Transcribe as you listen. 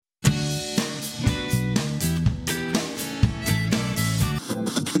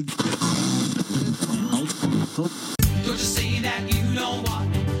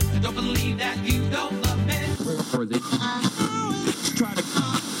Try to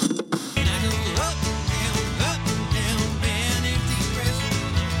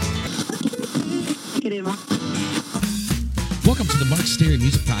Welcome to the Mark Stary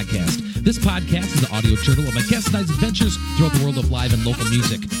Music Podcast. This podcast is the audio journal of my guest and I's adventures throughout the world of live and local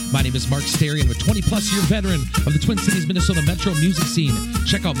music. My name is Mark Stary, and I'm a 20-plus year veteran of the Twin Cities, Minnesota metro music scene.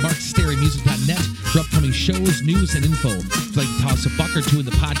 Check out markstarymusic.net for upcoming shows, news, and info. If you'd like to toss a buck or two in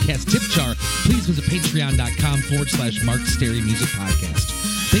the podcast tip jar, please visit patreon.com/Mark Stary Music Podcast.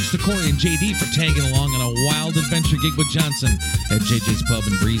 Thanks to Corey and JD for tagging along on a wild adventure gig with Johnson at JJ's Pub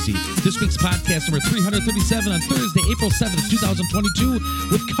in Breezy. This week's podcast number 337 on Thursday, April 7th, 2022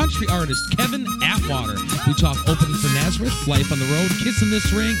 with country artist Kevin Atwater. We talk opening for Nazareth, life on the road, kissing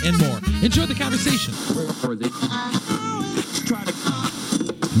this ring, and more. Enjoy the conversation.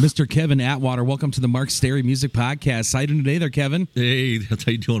 Mr. Kevin Atwater, welcome to the Mark Stary Music Podcast. How you doing today there, Kevin? Hey, how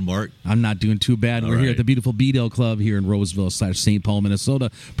you doing, Mark? I'm not doing too bad. We're here at the beautiful Beadle Club here in Roseville/St. Paul, Minnesota.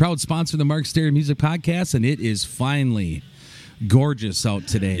 Proud sponsor of the Mark Stary Music Podcast, and it is finally gorgeous out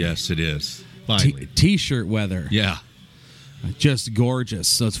today. Yes, it is. Finally. T-shirt weather. Yeah. Just gorgeous.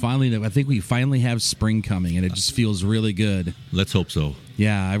 So it's finally, I think we finally have spring coming, and it just feels really good. Let's hope so.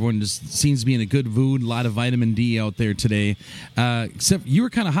 Yeah, everyone just seems to be in a good mood. A lot of vitamin D out there today. Except you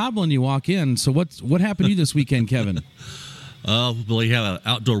were kind of hobbling you walk in. So what happened to you this weekend, Kevin? Well, we have an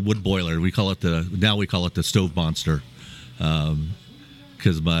outdoor wood boiler. We call it the stove monster,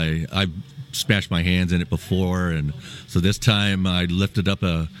 because I've smashed my hands in it before, and so this time I lifted up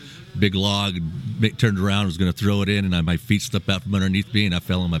a big log, turned around, was going to throw it in, and my feet slipped out from underneath me, and I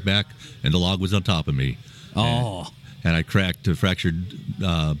fell on my back, and the log was on top of me. Oh. And I fractured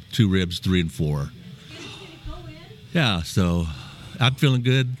 2 ribs, 3 and 4. Yeah, so I'm feeling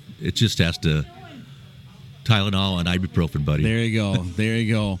good. It just has to Tylenol and ibuprofen, buddy. There you go. There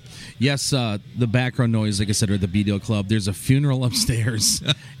you go. Yes, the background noise, like I said, are at the Beadle Club. There's a funeral upstairs,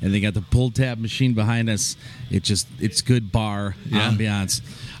 and they got the pull tab machine behind us. It's good bar ambiance.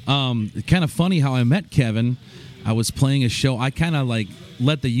 Kind of funny how I met Kevin. I was playing a show. I kind of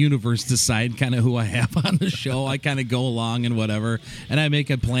let the universe decide kind of who I have on the show. I kind of go along and whatever, and I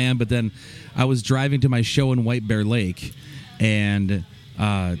make a plan. But then I was driving to my show in White Bear Lake, and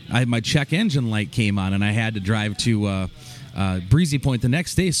my check engine light came on, and I had to drive to Breezy Point the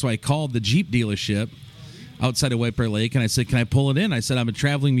next day. So I called the Jeep dealership outside of White Bear Lake, and I said, "Can I pull it in?" I said, "I'm a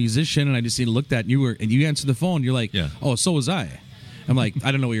traveling musician, and I just need to look at." And you answered the phone. You're like, "Yeah. Oh, so was I." I'm like,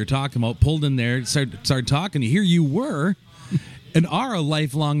 I don't know what you're talking about. Pulled in there, started talking. Here you were, and are a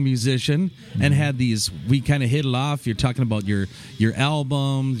lifelong musician, and had these. We kind of hit it off. You're talking about your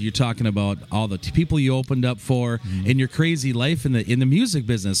album. You're talking about all the people you opened up for, and your crazy life in the music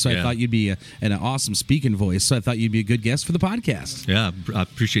business. So I thought you'd be an awesome speaking voice. So I thought you'd be a good guest for the podcast. Yeah, I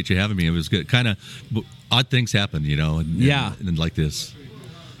appreciate you having me. It was good. Kind of odd things happen, and like this.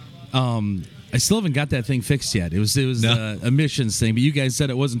 I still haven't got that thing fixed yet. It was No. a emissions thing, but you guys said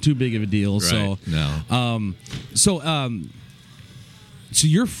it wasn't too big of a deal. Right. So No. So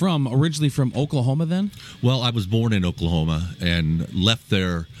you're originally from Oklahoma then? Well, I was born in Oklahoma and left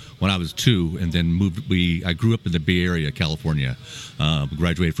there when I was 2, and then moved. I grew up in the Bay Area, California.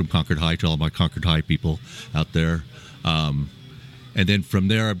 Graduated from Concord High, to all my Concord High people out there. And then from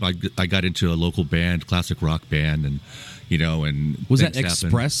there, I got into a local band, classic rock band, and was that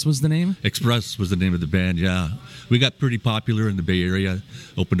Express? Was the name? Express was the name of the band. Yeah, we got pretty popular in the Bay Area.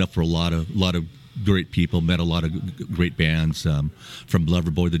 Opened up for a lot of great people. Met a lot of great bands from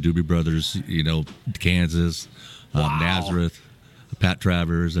Loverboy, the Doobie Brothers, Kansas, Nazareth, Pat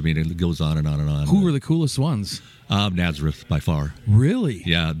Travers. I mean, it goes on and on and on. Who were the coolest ones? Nazareth by far. Really?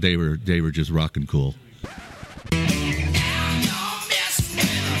 Yeah, they were just rocking cool.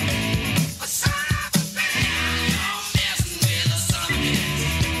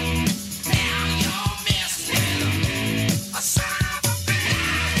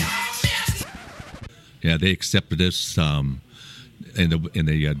 Yeah, they accepted us in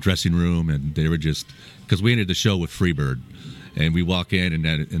the dressing room, and they were just, because we ended the show with Freebird, and we walk in, and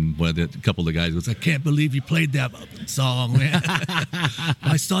a couple of the guys goes, "I can't believe you played that song, man."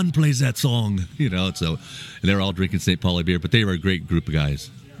 My son plays that song, So, and they're all drinking St. Pauli beer, but they were a great group of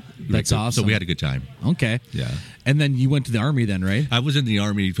guys. That's awesome. So we had a good time. Okay. Yeah. And then you went to the Army then, right? I was in the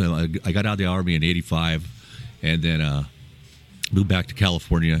Army. I got out of the Army in '85, and then moved back to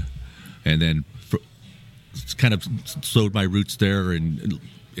California, and then kind of sowed my roots there, and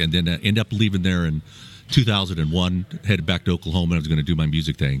then ended up leaving there in 2001, headed back to Oklahoma. I was going to do my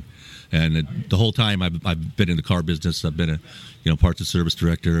music thing. And the whole time I've been in the car business. I've been a parts and service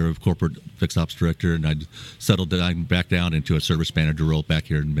director, corporate fixed ops director, and I settled back down into a service manager role back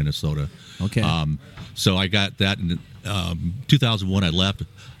here in Minnesota. Okay. So I got that in 2001. I left.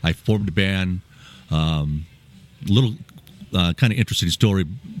 I formed a band. Little kind of interesting story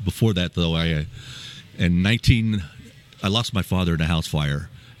before that, though. I lost my father in a house fire,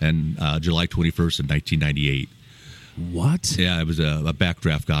 and July 21st in 1998. What? Yeah, it was a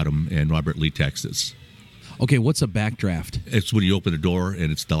backdraft got him in Robert Lee, Texas. Okay, what's a backdraft? It's when you open the door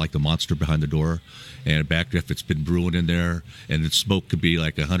and it's like the monster behind the door, and a backdraft that's been brewing in there, and the smoke could be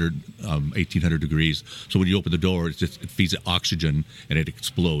like 1,800 degrees. So when you open the door, it feeds it oxygen and it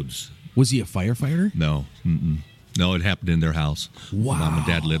explodes. Was he a firefighter? No, no, it happened in their house. Wow. Mom and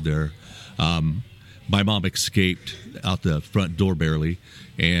Dad lived there. My mom escaped out the front door barely,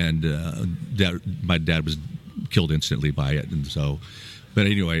 and my dad was killed instantly by it. And so, but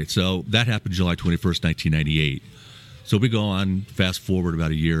anyway, so that happened July 21st, 1998. So we go on, fast forward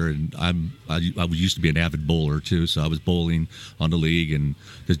about a year, and I used to be an avid bowler too. So I was bowling on the league, and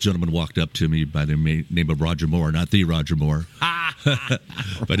this gentleman walked up to me by the name of Roger Moore, not the Roger Moore,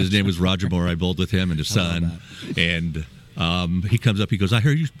 but his name was Roger Moore. I bowled with him and his son, and he comes up, he goes, "I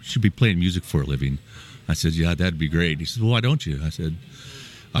hear you should be playing music for a living." I said, "Yeah, that'd be great." He said, "Well, why don't you?"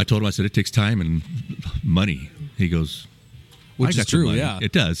 I told him, I said, "It takes time and money." He goes, Which is true, yeah.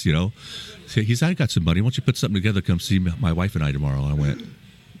 It does, you know. So he said, "I got some money. Why don't you put something together, come see my wife and I tomorrow?" And I went,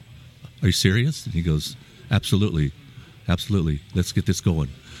 "Are you serious?" And he goes, "Absolutely. Absolutely. Let's get this going."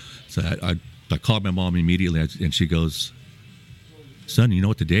 So I called my mom immediately, and she goes, "Son, you know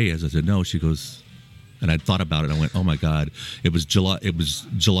what the day is?" I said, "No." She goes, and I thought about it. I went, "Oh my God." It was July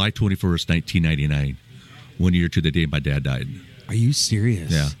 21st, 1999, 1 year to the day my dad died. Are you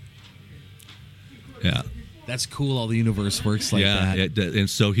serious? Yeah. Yeah. That's cool. All the universe works like that. Yeah, and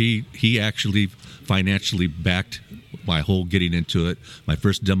so he actually financially backed my whole getting into it. My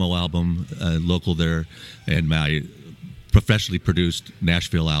first demo album, local there, and my professionally produced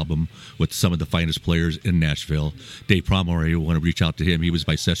Nashville album with some of the finest players in Nashville. Dave Promore, you want to reach out to him. He was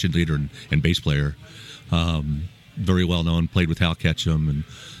my session leader and bass player. Very well known. Played with Hal Ketchum,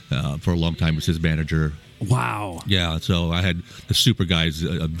 and for a long time was his manager. Wow. Yeah, so I had the super guys,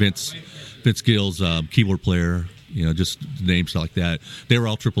 Vince Gills, keyboard player, just names like that. They were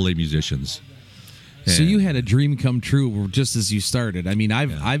all AAA musicians. So you had a dream come true just as you started. I mean,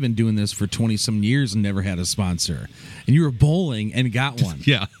 I've been doing this for 20-some years and never had a sponsor. And you were bowling and got one.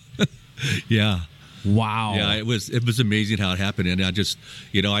 Yeah. Yeah. Wow. Yeah, it was amazing how it happened. And I just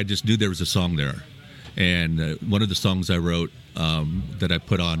knew there was a song there. And one of the songs I wrote that I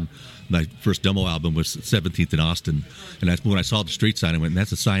put on my first demo album was 17th in Austin. And that's when I saw the street sign, I went,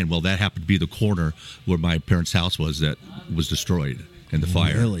 "That's a sign." Well, that happened to be the corner where my parents' house was that was destroyed in the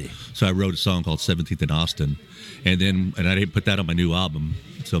fire. Really? So I wrote a song called 17th in Austin. And I didn't put that on my new album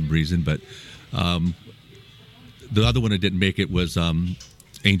for some reason. But the other one that didn't make it was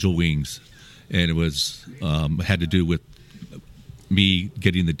Angel Wings. And it was had to do with me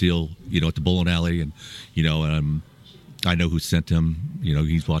getting the deal, at the bowling alley. And, I know who sent him.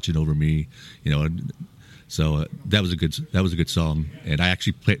 He's watching over me. So that was a good song. And I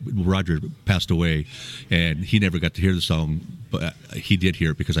actually Roger passed away, and he never got to hear the song, but he did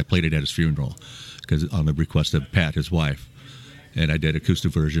hear it because I played it at his funeral, because on the request of Pat, his wife. And I did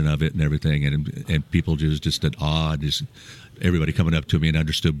acoustic version of it and everything, and people just in awe, just everybody coming up to me and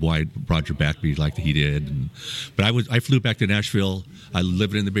understood why Roger backed me like he did. But I flew back to Nashville. I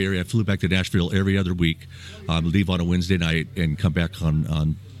lived in the Bay Area. I flew back to Nashville every other week. Leave on a Wednesday night and come back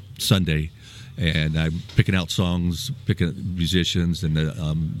on Sunday. And I'm picking out songs, picking up musicians, and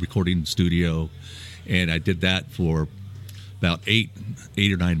the recording studio. And I did that for about 8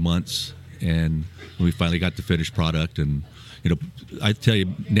 or 9 months. And we finally got the finished product. And I tell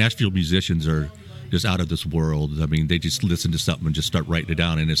you, Nashville musicians are just out of this world. I mean, they just listen to something and just start writing it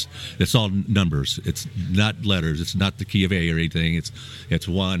down, and it's all numbers. It's not letters. It's not the key of A or anything. It's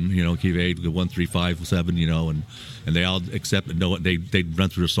one, key of A, 1, 3, 5, 7, and they all accept and know it. They'd run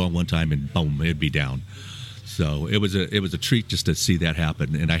through a song one time and boom, it'd be down. So it was a treat just to see that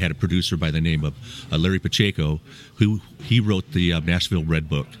happen. And I had a producer by the name of Larry Pacheco, who he wrote the Nashville Red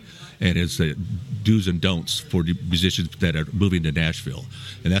Book. And it's do's and don'ts for the musicians that are moving to Nashville.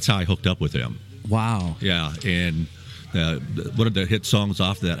 And that's how I hooked up with him. Wow. Yeah, and one of the hit songs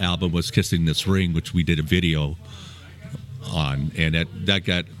off that album was "Kissing This Ring," which we did a video on. And that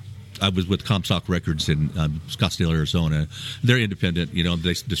got... I was with Comstock Records in Scottsdale, Arizona. They're independent,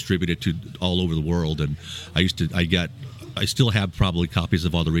 they distribute it to all over the world. And I got I still have probably copies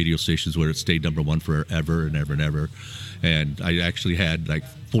of all the radio stations where it stayed number one forever and ever and ever. And I actually had like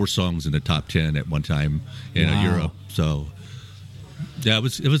 4 songs in the top 10 at one time in Europe. So yeah, it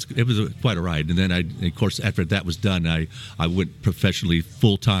was quite a ride. And then of course, after that was done, I went professionally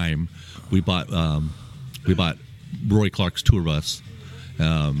full time. We bought Roy Clark's tour bus.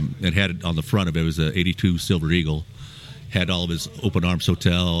 It had on the front of it was a '82 Silver Eagle. Had all of his Open Arms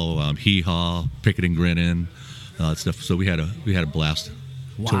Hotel, Hee Haw, Pickin' and Grinnin', stuff. So we had a blast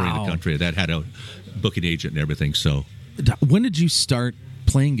touring the country. That had a booking agent and everything. So when did you start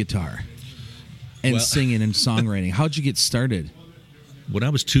playing guitar and singing and songwriting? How'd you get started? When I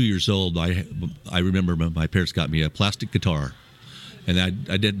was 2 years old, I remember my parents got me a plastic guitar, and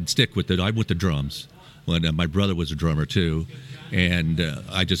I didn't stick with it. I went to drums. When my brother was a drummer too, and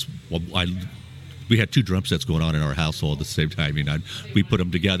we had 2 drum sets going on in our household at the same time. We put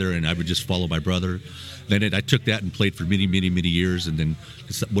them together, and I would just follow my brother. Then I took that and played for many, many, many years, and then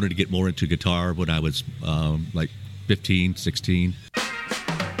wanted to get more into guitar when I was like 15, 16.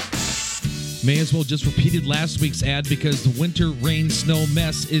 May as well just repeated last week's ad because the winter rain snow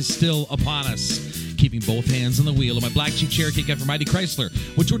mess is still upon us. Keeping both hands on the wheel of my black Jeep Cherokee got from Mighty Chrysler.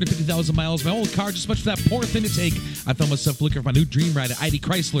 With 250,000 miles, my old car just much for that poor thing to take. I found myself looking for my new dream ride at ID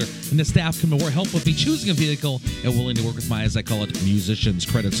Chrysler, and the staff can more help with me choosing a vehicle and willing to work with my, as I call it, musician's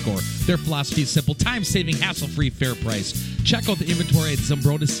credit score. Their philosophy is simple: time-saving, hassle-free, fair price. Check out the inventory at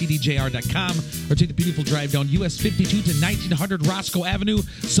ZumbrodaCDJR.com or take the beautiful drive down US 52 to 1900 Roscoe Avenue,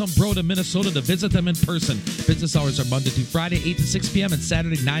 Zumbrota, Minnesota, to visit them in person. Business hours are Monday through Friday, 8 to 6 p.m. and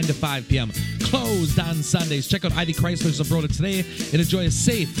Saturday, 9 to 5 p.m. Closed on Sundays. Check out ID Chrysler Zumbrota today and enjoy a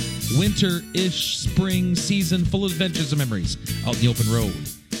safe winter-ish spring season full of adventures and memories out in the open road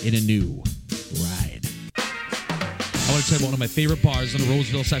in a new ride. I want to tell you about one of my favorite bars in the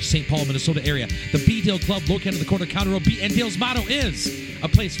Roseville/St. Paul, Minnesota area. The B-Dale Club, located on the corner of County Road. B&Dale's motto is a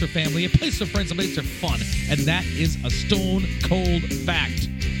place for family, a place for friends, a place for fun. And that is a stone-cold fact.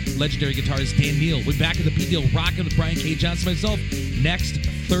 Legendary guitarist Dan Neal. We're back at the B-Dale rocking with Brian K. Johnson and myself next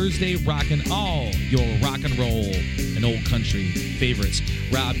Thursday, rocking all your rock and roll and old country favorites.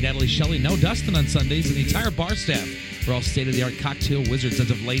 Rob, Natalie, Shelley, now Dustin on Sundays, and the entire bar staff. We're all state-of-the-art cocktail wizards. As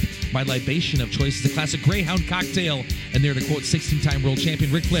of late, my libation of choice is the classic Greyhound cocktail. And there to quote 16-time world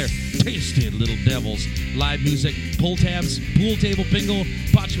champion Ric Flair, "Tasted little devils." Live music, pull tabs, pool table bingo,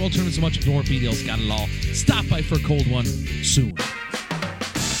 bocce tournaments, and much more. B-Dale's got it all. Stop by for a cold one soon.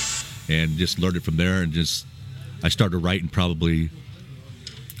 And just learned it from there, and I started writing probably,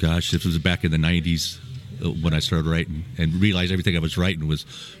 this was back in the 90s when I started writing, and realized everything I was writing was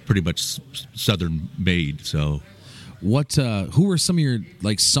pretty much Southern made. So, who were some of your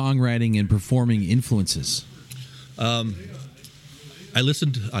songwriting and performing influences? I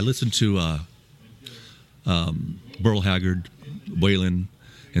listened to Burl Haggard, Waylon,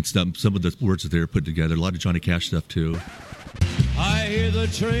 and some of the words that they were put together. A lot of Johnny Cash stuff too. I hear the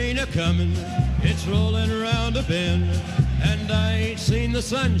train a-comin', it's rolling around a bend, and I ain't seen the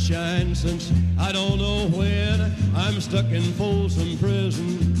sunshine since I don't know when. I'm stuck in Folsom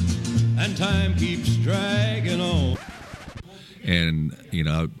Prison, and time keeps dragging on. And,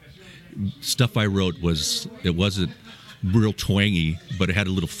 stuff I wrote it wasn't real twangy, but it had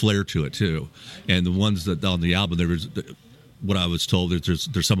a little flair to it too. And the ones that on the album, what I was told, there's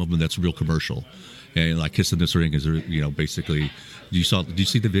some of them that's real commercial. And like "Kissing This Ring" is, basically. Did you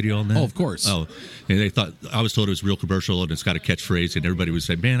see the video on that? Oh, of course. Oh, and I was told it was real commercial, and it's got a catchphrase, and everybody would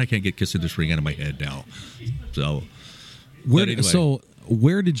say, "Man, I can't get "Kissing This Ring" out of my head now." So, where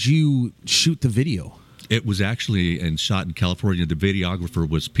did you shoot the video? It was actually shot in California. The videographer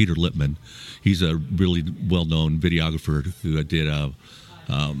was Peter Lippman. He's a really well-known videographer who did a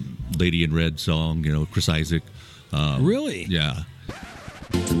 "Lady in Red" song. Chris Isaak. Really? Yeah.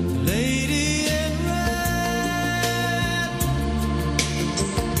 Lady in red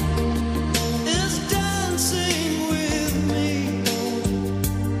is dancing with me,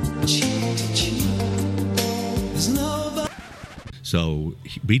 cheek to cheek. There's nobody. So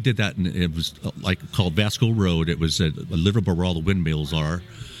we did that, and it was called Vasco Road. It was a Liverpool where all the windmills are,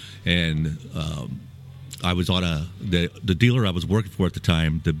 and I was on the dealer I was working for at the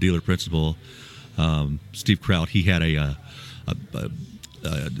time, the dealer principal, Steve Kraut. He had a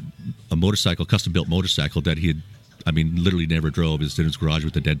motorcycle, custom-built motorcycle that he had, literally never drove. It was in his garage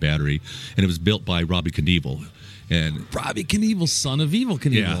with a dead battery, and it was built by Robbie Knievel. And Robbie Knievel, son of Evel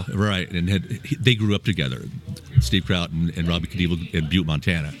Knievel. Yeah, right. And they grew up together, Steve Kraut and Robbie Knievel in Butte,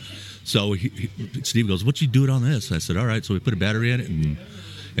 Montana. So Steve goes, "What you doing on this?" I said, "All right." So we put a battery in it, and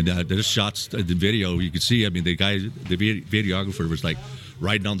there's shots, the video you could see. The videographer was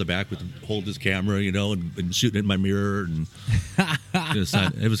riding on the back with holding his camera, and shooting in my mirror, and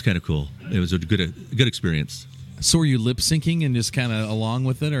it was kind of cool. It was a good experience. So were you lip syncing and just kind of along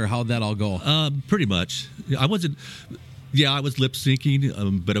with it, or how'd that all go? Pretty much. I wasn't. Yeah, I was lip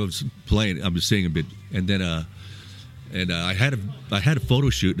syncing, but I was playing. I was singing a bit, and then I had a photo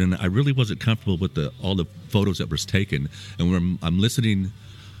shoot, and I really wasn't comfortable with all the photos that were taken. And when I'm listening,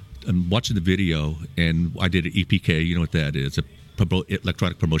 I'm watching the video, and I did an EPK. You know what that is?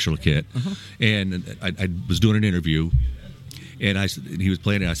 Electronic promotional kit. Uh-huh. And I was doing an interview, and he was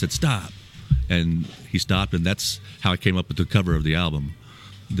playing it. I said, "Stop." And he stopped, and that's how I came up with the cover of the album.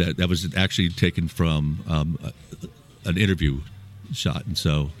 That was actually taken from an interview shot, and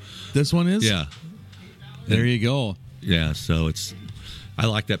so this one is. Yeah, there you go. Yeah, so I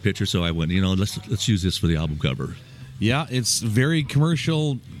like that picture, so I went. Let's use this for the album cover. Yeah, it's very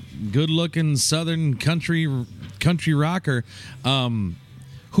commercial, good-looking Southern country rocker.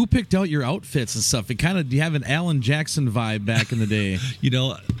 Who picked out your outfits and stuff? Do you have an Alan Jackson vibe back in the day?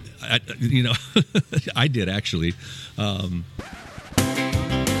 I did actually. Well,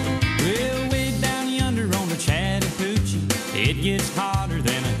 way down yonder on the Chattahoochee, it gets hotter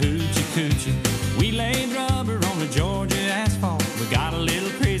than a hoochie coochie. We laid rubber on the Georgia asphalt. We got a little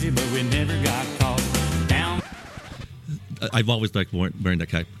crazy, but we never got caught. Down. I've always liked wearing that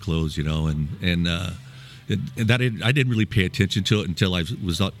kind of clothes, and that I didn't really pay attention to it until I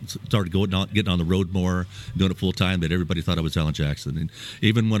started getting on the road more, doing it full time. That everybody thought I was Alan Jackson, and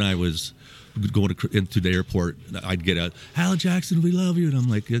even when I was going into the airport, I'd get out, "Alan Jackson, we love you," and I'm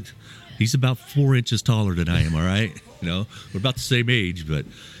like, he's about 4 inches taller than I am. All right, we're about the same age, but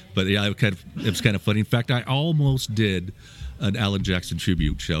yeah, it was kind of funny. In fact, I almost did an Alan Jackson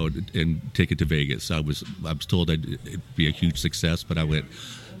tribute show and take it to Vegas. I was told it'd be a huge success, but I went.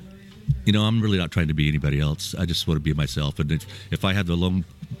 I'm really not trying to be anybody else. I just want to be myself. And if I had the long,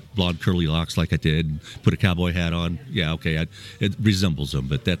 blonde, curly locks like I did, and put a cowboy hat on, yeah, okay, it resembles them.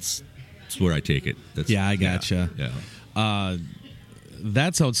 But that's where I take it. I gotcha. Yeah.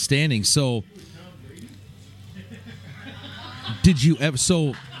 That's outstanding. So, did you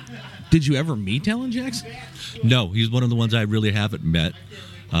ever meet Alan Jackson? No, he's one of the ones I really haven't met.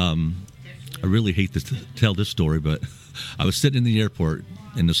 I really hate to tell this story, but I was sitting in the airport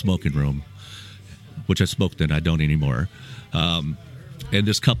in the smoking room, which I smoked in. I don't anymore. And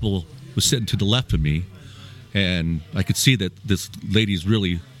this couple was sitting to the left of me, and I could see that this lady's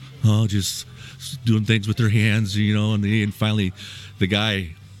really, just doing things with her hands, and finally the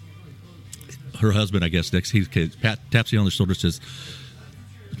guy, her husband, I guess, next, he taps me on the shoulder, says,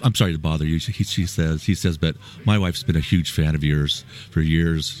 "I'm sorry to bother you." He says, "But my wife's been a huge fan of yours for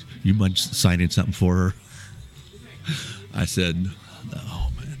years. You mind signing something for her?" I said,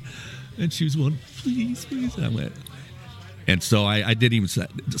 "No, man." And she was going, "Please, please." And I went. And so I didn't even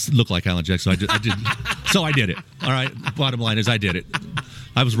look like Alan Jackson. So I did. So I did it. All right. Bottom line is I did it.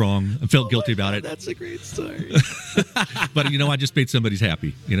 I was wrong. I felt guilty about it. That's a great story. But, I just made somebody's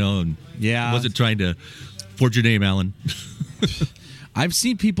happy, and yeah. Wasn't trying to forge your name, Alan. I've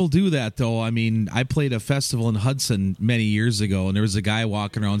seen people do that, though. I mean, I played a festival in Hudson many years ago, and there was a guy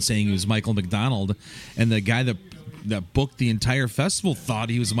walking around saying he was Michael McDonald, and the guy that booked the entire festival thought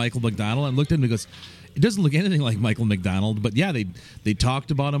he was Michael McDonald, and looked at him and goes, "It doesn't look anything like Michael McDonald." But yeah, they talked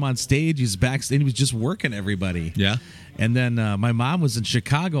about him on stage. He's backstage. He was just working everybody. Yeah. And then my mom was in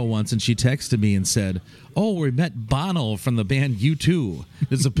Chicago once, and she texted me and said, "Oh, we met Bono from the band U2."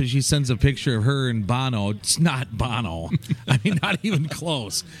 She sends a picture of her and Bono. It's not Bono. I mean, not even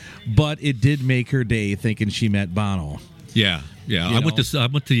close. But it did make her day thinking she met Bono. Yeah. I went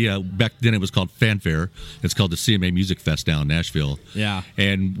to back then it was called Fanfare. It's called the CMA Music Fest down in Nashville. Yeah.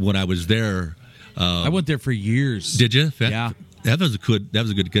 And when I was there, I went there for years. Did you? Yeah. That was a good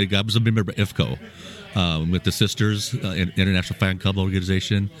gig. I was a member of IFCO. With the Sisters, International Fan Club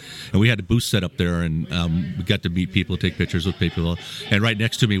organization, and we had a booth set up there, and we got to meet people, take pictures with people. And right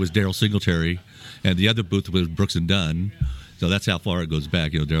next to me was Daryl Singletary, and the other booth was Brooks and Dunn. So that's how far it goes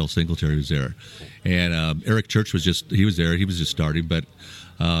back. Daryl Singletary was there, and Eric Church was just there. He was just starting, but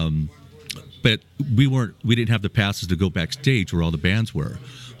we didn't have the passes to go backstage where all the bands were.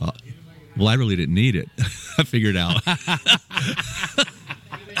 Well, I really didn't need it. I figured out.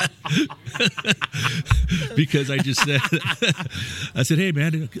 Because I just said, "Hey,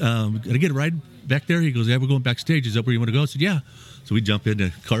 man, gonna get a ride back there?" He goes, "Yeah, we're going backstage. Is that where you want to go?" I said, "Yeah." So we jumped in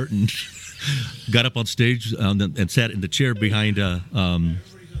the cart and got up on stage and sat in the chair behind Ronnie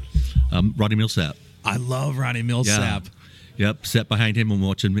Millsap. I love Ronnie Millsap. Yeah. Yep, sat behind him and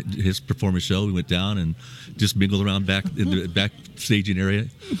watching his performance show. We went down and just mingled around back in the back staging area.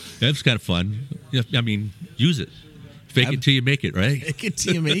 It was kind of fun. Yeah, I mean, use it. Fake it till you make it, right? Fake it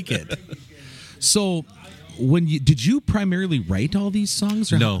till you make it. So, did you primarily write all these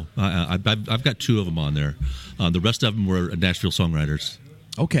songs? Or No, I've got 2 of them on there. The rest of them were Nashville songwriters.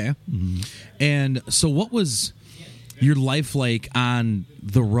 Okay. Mm-hmm. And so, what was your life like on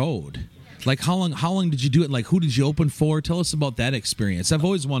the road? Like, how long did you do it? Like, who did you open for? Tell us about that experience. I've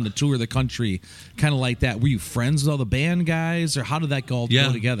always wanted to tour the country kind of like that. Were you friends with all the band guys, or how did that go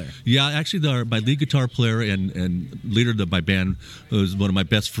together? Yeah, actually, my lead guitar player and leader of my band was one of my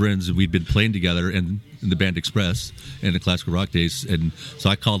best friends, and we'd been playing together in the band Express in the classical rock days. And so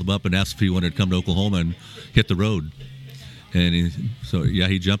I called him up and asked if he wanted to come to Oklahoma and hit the road. And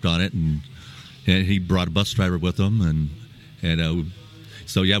he jumped on it, and he brought a bus driver with him,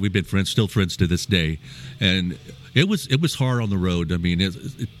 so yeah, we've been still friends to this day, and it was hard on the road. I mean,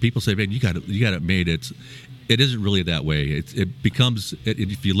 people say, "Man, you got it made." It isn't really that way. It becomes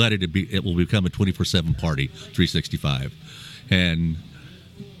if you let it, it will become a 24/7 party, 365, and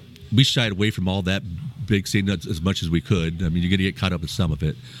we shied away from all that big scene as much as we could. I mean, you're going to get caught up in some of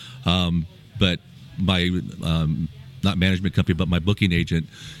it, but my not management company, but my booking agent,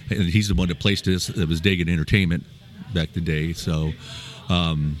 and he's the one that placed us. It was Dagan Entertainment back in the day, so.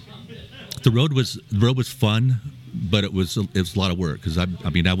 The road was fun, but it was a lot of work because I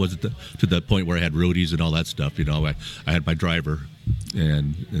wasn't to the point where I had roadies and all that stuff. You know, I had my driver,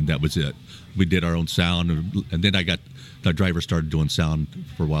 and that was it. We did our own sound, and then the driver started doing sound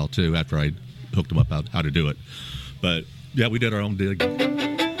for a while too after I hooked him up how to do it. But yeah, we did our own dig.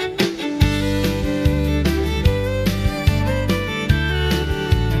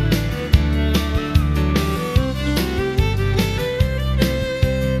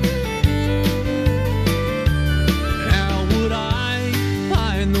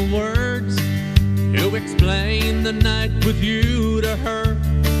 Explain the night with you to her.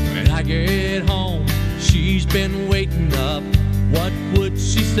 When I get home, she's been waiting up. What would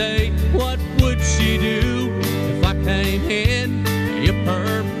she say? What would she do if I came in? Your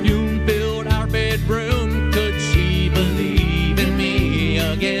perfume filled our bedroom. Could she believe in me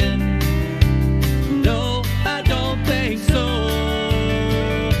again? No, I don't think so.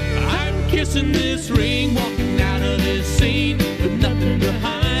 I'm kissing this ring, walking out of this scene with nothing to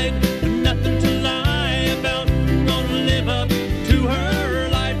hide.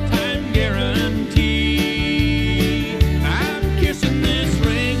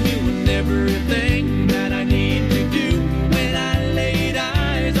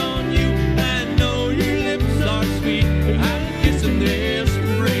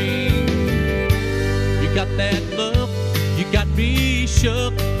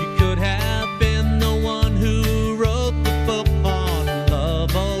 Shook. You could have been the one who wrote the book on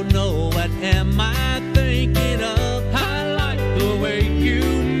love. Oh no, what am I thinking of? I like the way you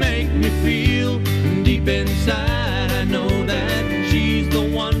make me feel. Deep inside I know that she's the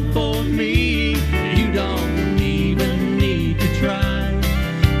one for me. You don't even need to try.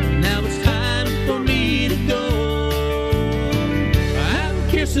 Now it's time for me to go. I'm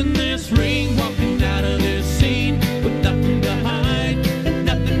kissing this ring, walking